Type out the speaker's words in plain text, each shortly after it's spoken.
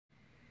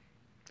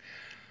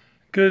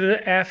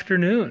Good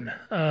afternoon.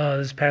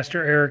 This is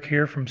Pastor Eric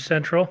here from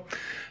Central,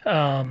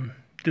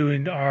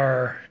 doing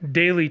our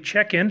daily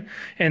check-in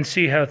and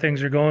see how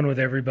things are going with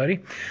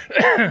everybody.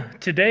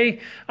 Today,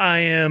 I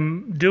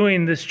am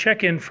doing this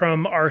check-in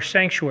from our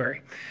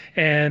sanctuary,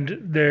 and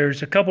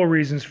there's a couple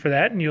reasons for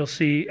that, and you'll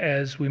see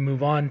as we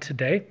move on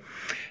today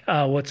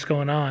what's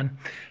going on.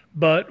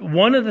 But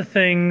one of the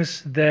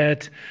things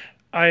that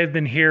I have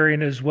been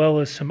hearing, as well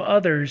as some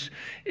others,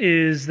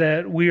 is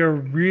that we are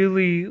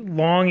really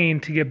longing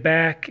to get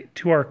back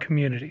to our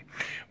community.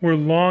 We're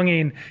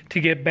longing to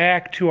get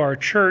back to our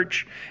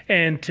church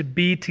and to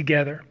be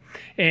together.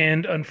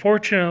 And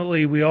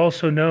unfortunately, we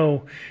also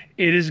know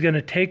it is going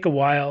to take a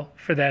while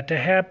for that to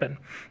happen.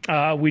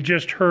 We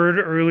just heard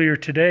earlier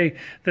today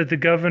that the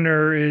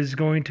governor is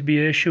going to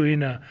be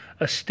issuing a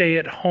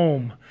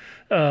stay-at-home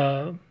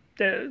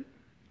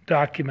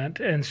document.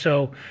 And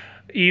so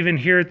even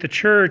here at the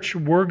church,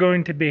 we're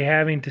going to be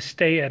having to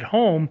stay at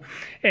home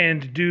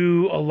and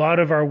do a lot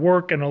of our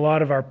work and a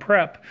lot of our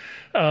prep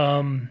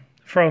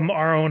from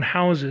our own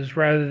houses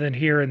rather than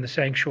here in the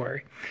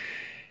sanctuary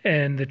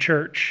and the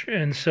church.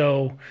 And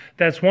so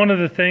that's one of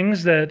the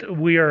things that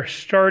we are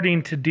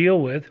starting to deal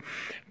with,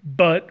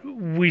 but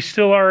we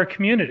still are a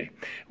community.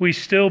 We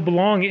still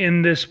belong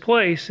in this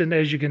place, and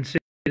as you can see,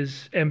 it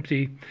is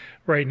empty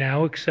right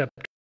now, except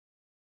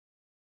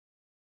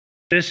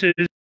this is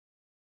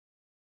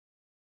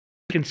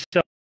can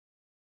sell.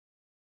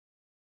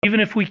 Even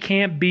if we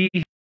can't be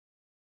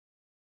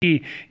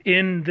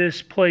in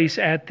this place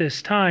at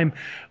this time,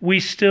 we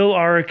still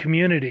are a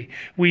community.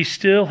 We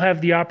still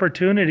have the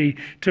opportunity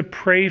to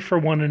pray for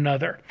one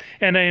another.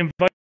 And I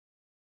invite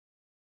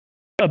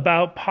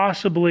about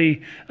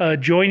possibly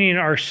joining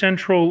our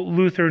Central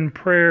Lutheran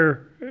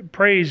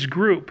Praise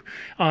group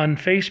on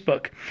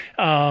Facebook.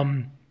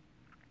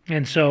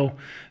 And so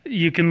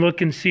you can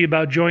look and see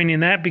about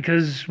joining that,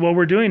 because what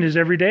we're doing is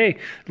every day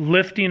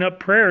lifting up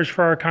prayers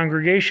for our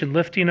congregation,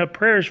 lifting up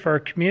prayers for our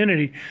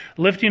community,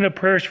 lifting up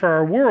prayers for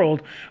our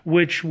world,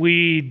 which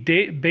we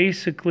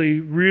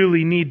basically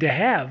really need to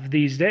have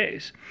these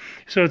days.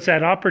 So it's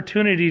that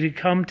opportunity to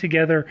come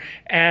together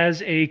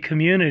as a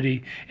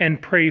community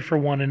and pray for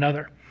one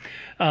another.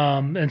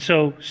 And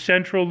so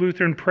Central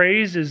Lutheran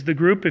Praise is the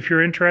group. If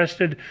you're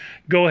interested,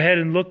 go ahead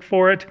and look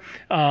for it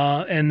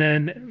and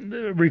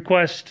then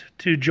request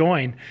to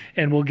join,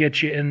 and we'll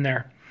get you in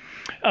there.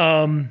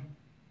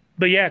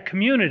 But yeah,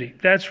 community.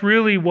 That's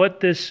really what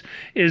this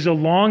is a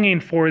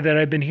longing for that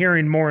I've been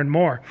hearing more and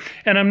more.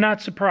 And I'm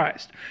not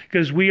surprised,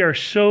 because we are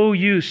so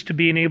used to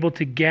being able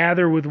to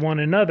gather with one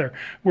another.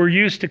 We're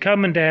used to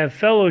coming to have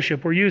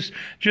fellowship. We're used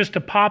just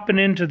to popping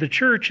into the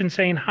church and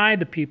saying hi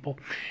to people.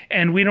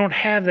 And we don't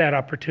have that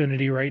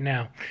opportunity right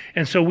now.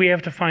 And so we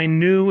have to find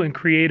new and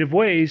creative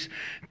ways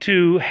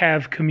to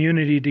have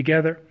community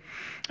together.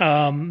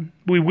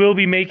 We will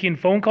be making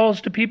phone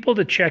calls to people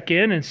to check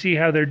in and see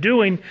how they're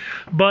doing.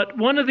 But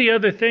one of the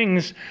other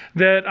things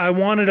that I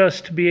wanted us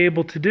to be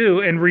able to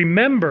do, and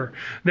remember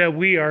that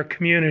we are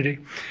community,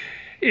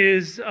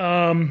 is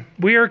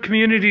we are a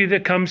community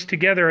that comes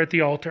together at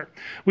the altar.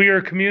 We are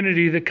a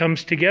community that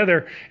comes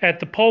together at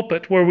the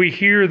pulpit where we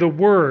hear the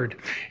word.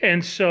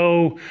 And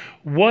so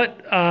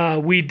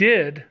what we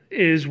did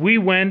is we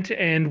went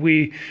and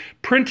we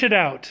printed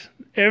out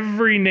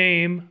every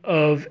name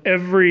of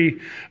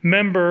every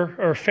member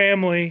or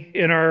family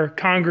in our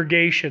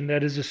congregation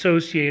that is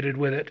associated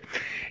with it.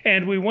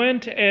 And we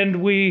went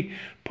and we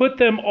put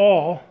them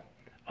all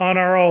on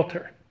our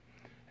altar.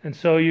 And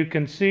so you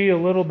can see a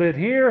little bit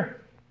here,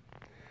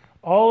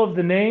 all of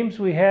the names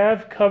we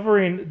have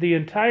covering the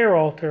entire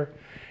altar.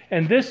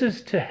 And this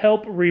is to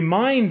help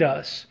remind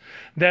us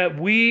that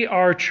we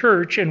are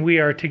church and we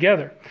are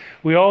together.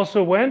 We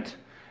also went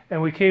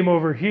and we came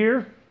over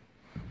here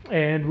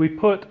and we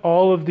put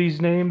all of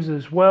these names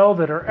as well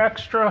that are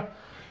extra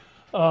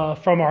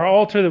from our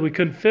altar that we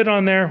couldn't fit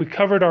on there. We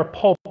covered our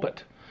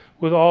pulpit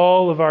with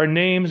all of our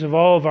names of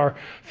all of our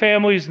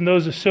families and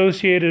those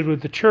associated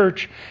with the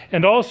church.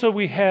 And also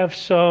we have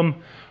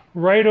some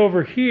right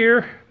over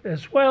here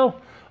as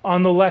well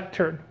on the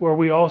lectern where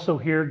we also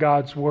hear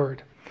God's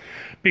word.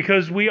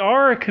 Because we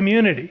are a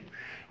community.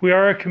 We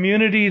are a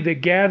community that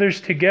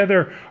gathers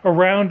together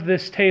around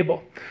this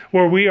table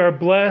where we are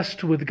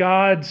blessed with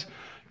God's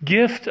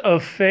gift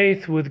of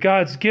faith, with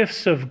God's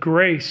gifts of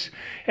grace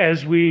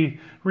as we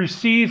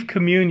receive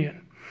communion,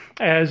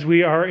 as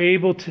we are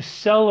able to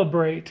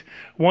celebrate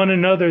one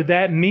another,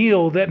 that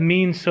meal that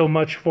means so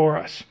much for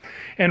us.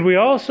 And we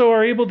also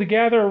are able to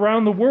gather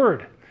around the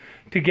Word,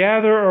 to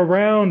gather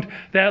around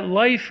that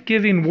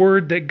life-giving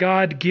Word that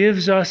God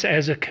gives us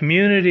as a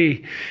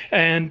community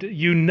and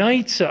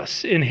unites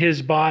us in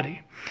His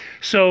body.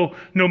 So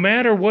no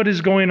matter what is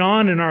going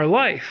on in our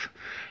life,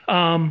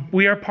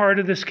 we are part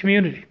of this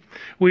community.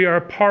 We are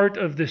part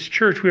of this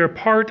church. We are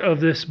part of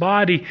this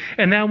body,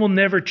 and that will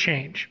never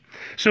change.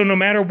 So no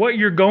matter what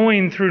you're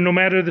going through, no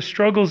matter the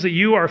struggles that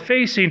you are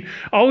facing,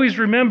 always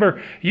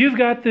remember you've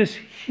got this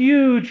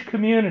huge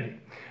community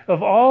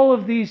of all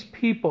of these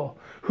people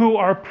who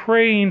are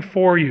praying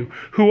for you,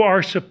 who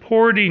are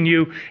supporting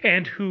you,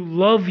 and who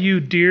love you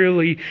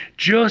dearly,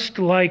 just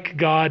like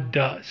God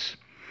does.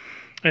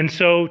 And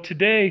so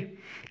today,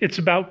 it's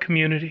about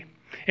community.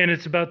 And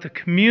it's about the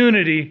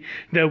community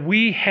that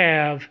we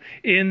have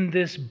in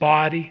this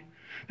body.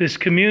 This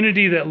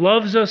community that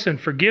loves us and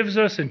forgives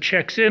us and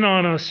checks in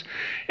on us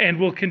and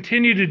will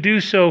continue to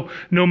do so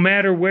no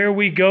matter where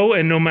we go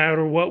and no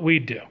matter what we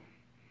do.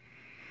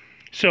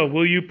 So,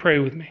 will you pray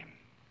with me?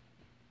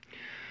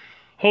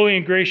 Holy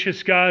and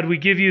gracious God, we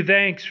give you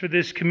thanks for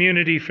this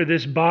community, for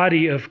this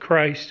body of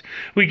Christ.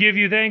 We give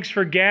you thanks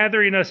for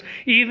gathering us,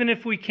 even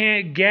if we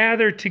can't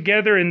gather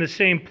together in the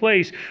same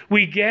place.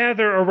 We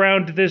gather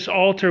around this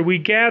altar. We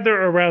gather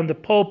around the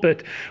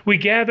pulpit. We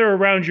gather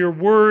around your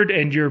word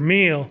and your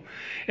meal.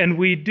 And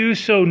we do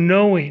so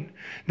knowing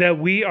that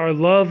we are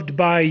loved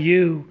by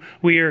you,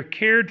 we are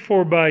cared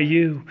for by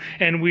you,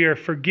 and we are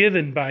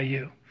forgiven by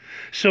you.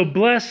 So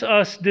bless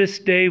us this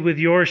day with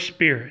your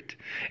Spirit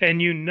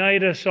and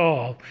unite us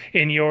all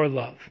in your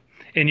love.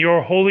 In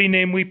your holy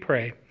name we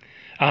pray.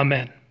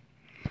 Amen.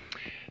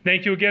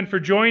 Thank you again for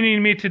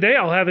joining me today.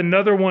 I'll have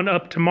another one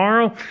up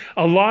tomorrow.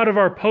 A lot of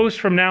our posts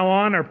from now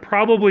on are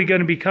probably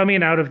going to be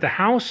coming out of the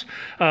house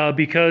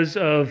because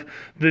of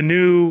the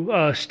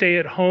new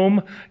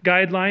stay-at-home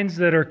guidelines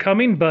that are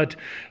coming. But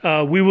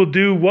we will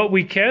do what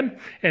we can,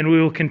 and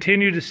we will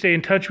continue to stay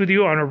in touch with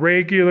you on a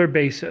regular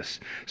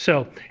basis.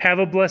 So have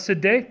a blessed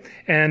day,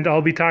 and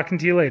I'll be talking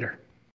to you later.